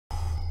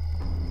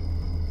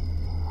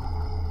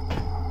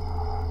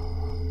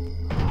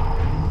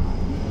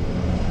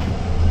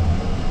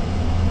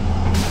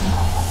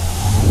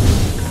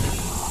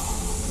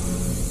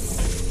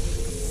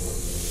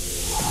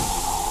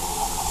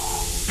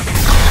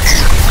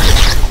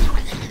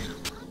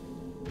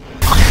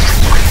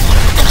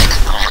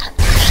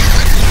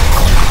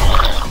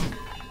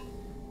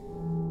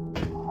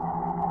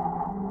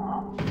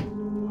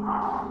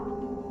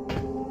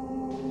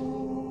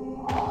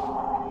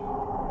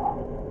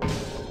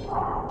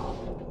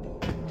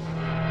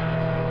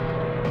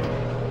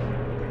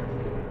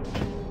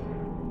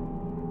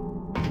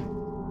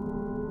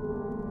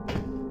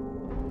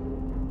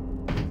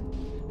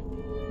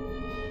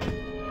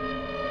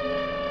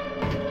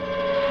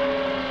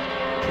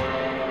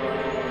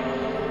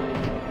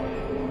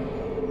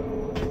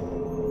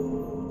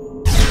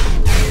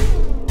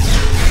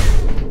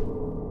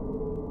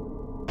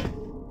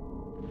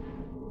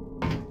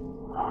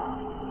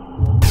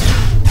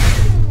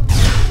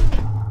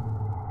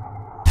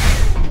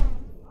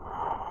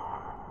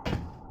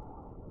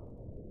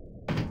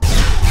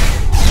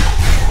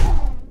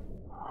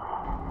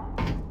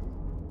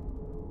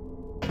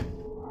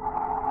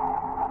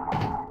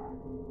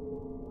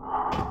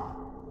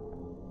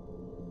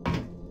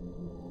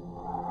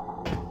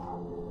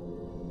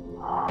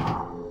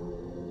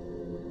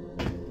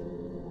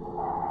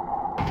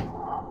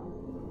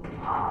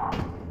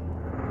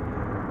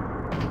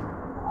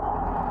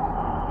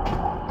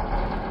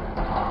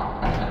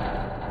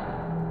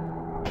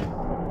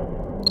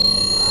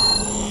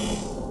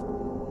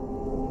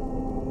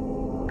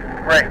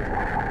Great.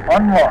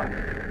 Unlocked.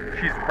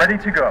 She's ready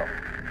to go.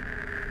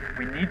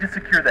 We need to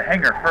secure the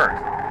hangar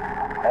first.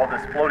 All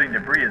this floating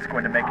debris is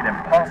going to make it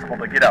impossible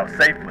to get out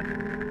safely.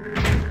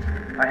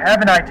 I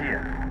have an idea.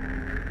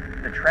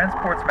 The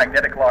transport's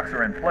magnetic locks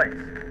are in place.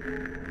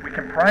 We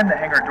can prime the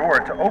hangar door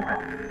to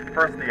open.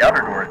 First the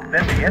outer door,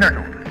 then the inner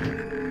door.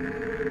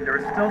 There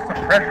is still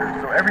some pressure,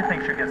 so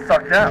everything should get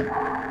sucked out.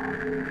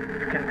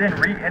 You can then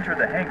re-enter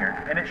the hangar,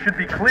 and it should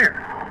be clear.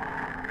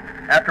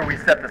 After we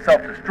set the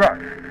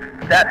self-destruct,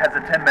 that has a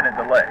 10-minute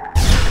delay.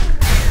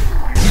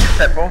 You need to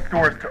set both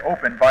doors to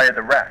open via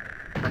the RAC,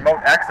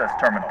 Remote Access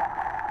Terminal.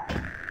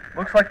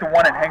 Looks like the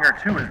one in Hangar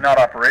 2 is not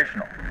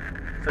operational,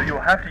 so you'll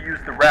have to use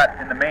the RAT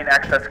in the main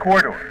access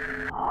corridor.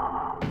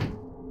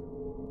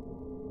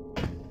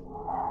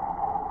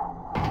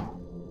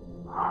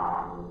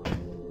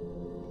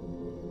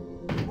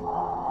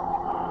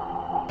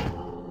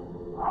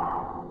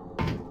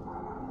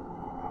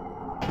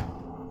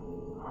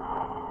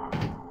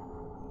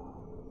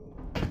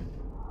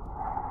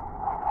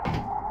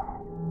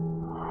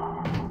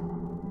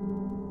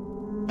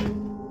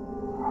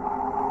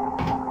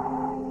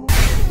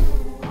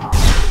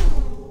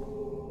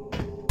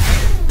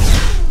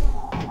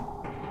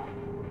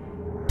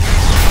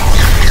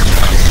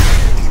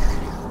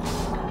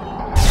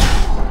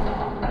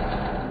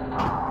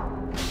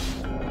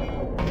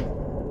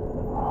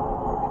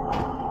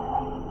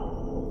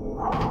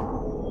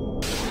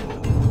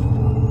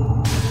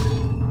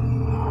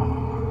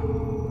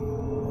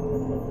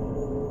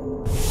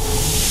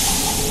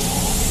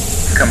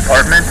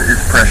 Compartment is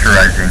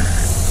pressurizing.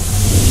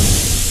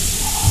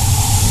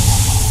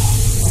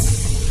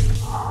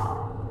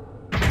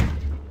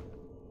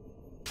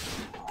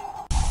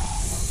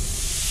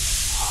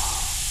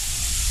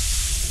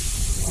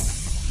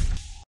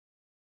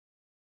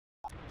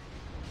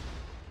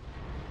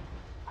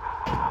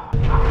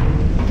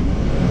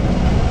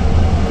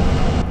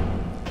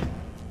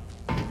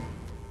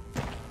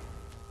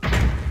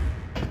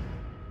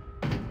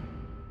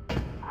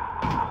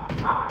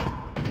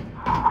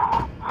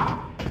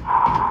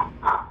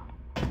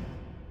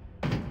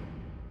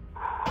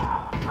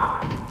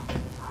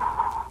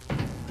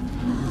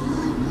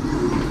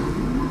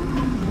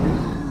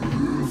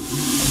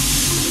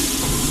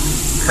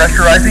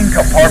 Pressurizing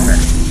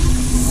compartment.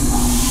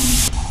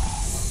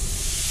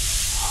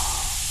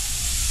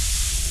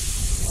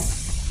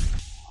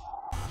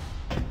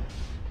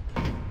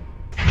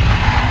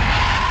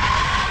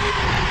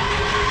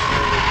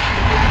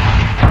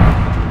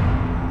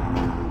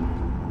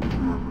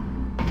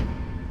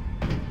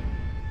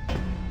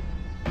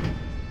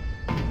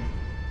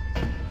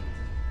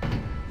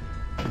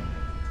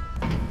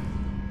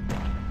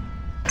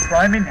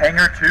 Priming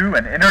Hangar 2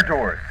 and inner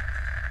doors.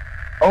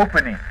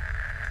 Opening.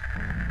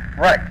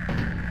 Right,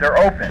 they're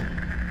open.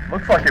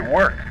 Looks like it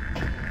worked.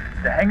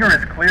 The hangar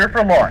is clear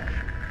for launch.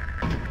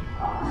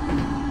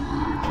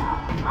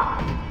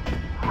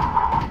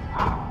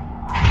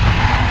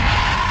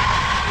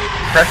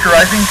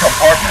 Pressurizing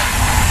compartment.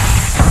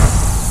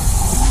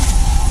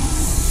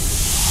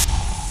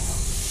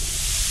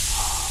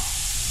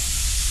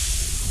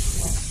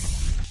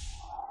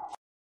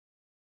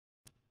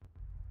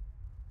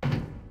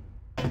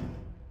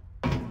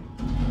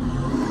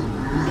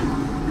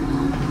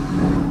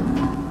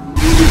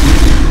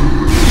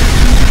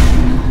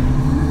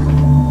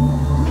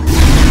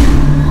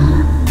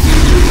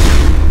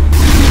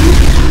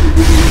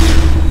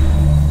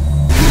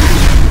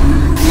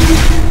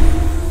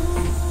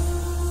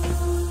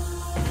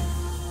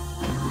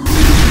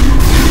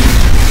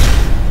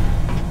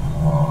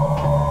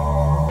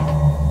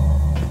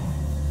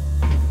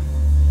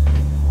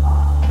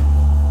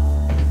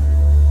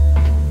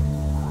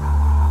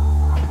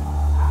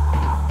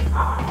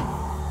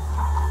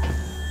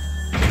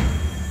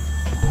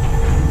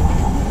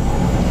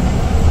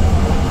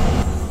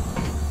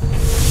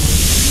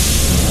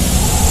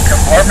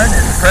 Compartment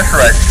is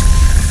pressurizing.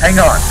 Hang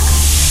on.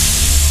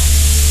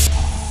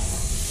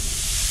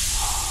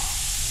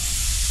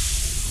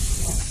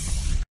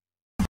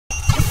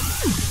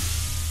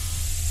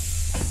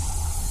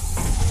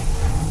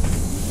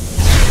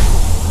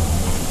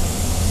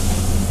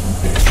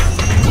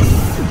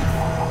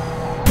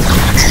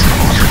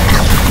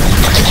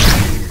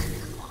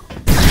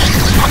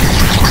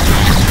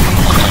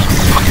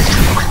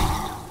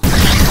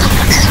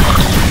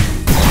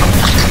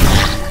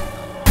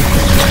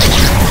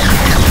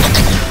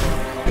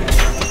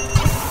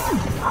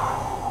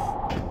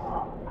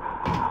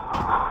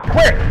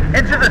 Quick!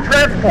 Into the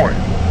transport!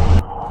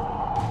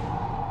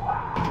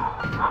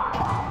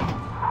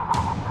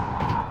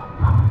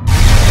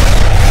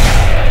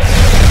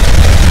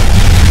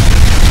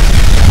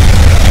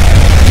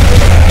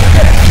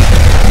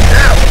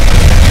 Now!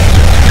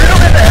 Shoot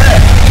him in the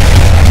head!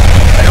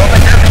 I don't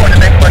think that's going to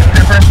make much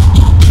difference.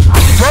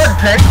 Run,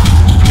 Jake!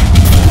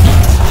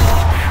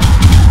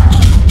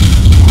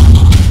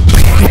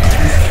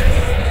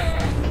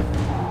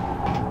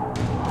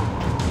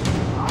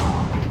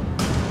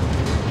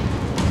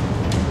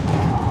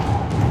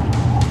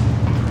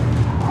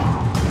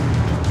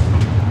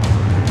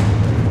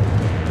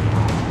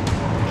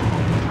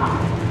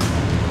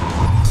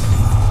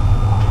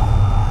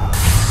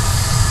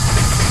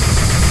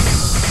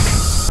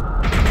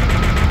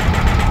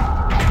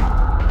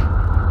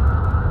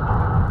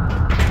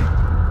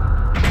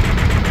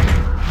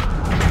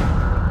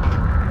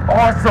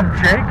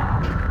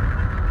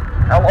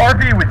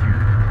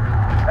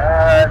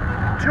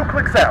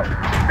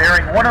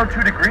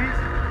 102 degrees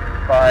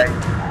by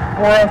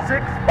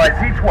 406 by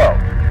Z12.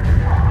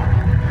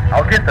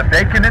 I'll get the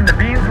bacon and the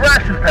beans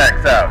ration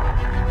packs out.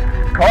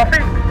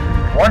 Coffee?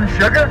 1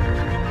 sugar?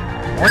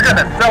 We're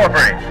gonna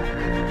celebrate.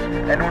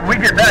 And when we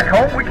get back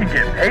home, we can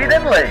get paid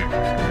and laid.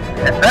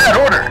 In that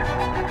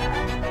order.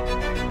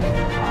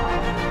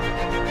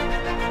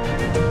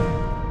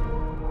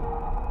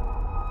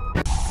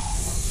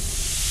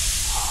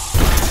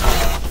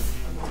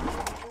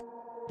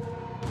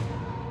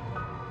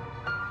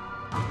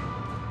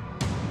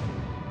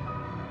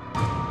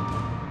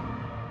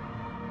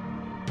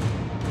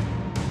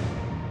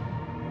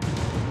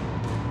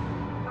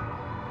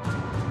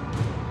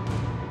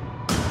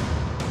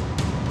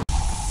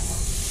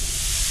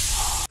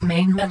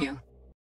 Main menu.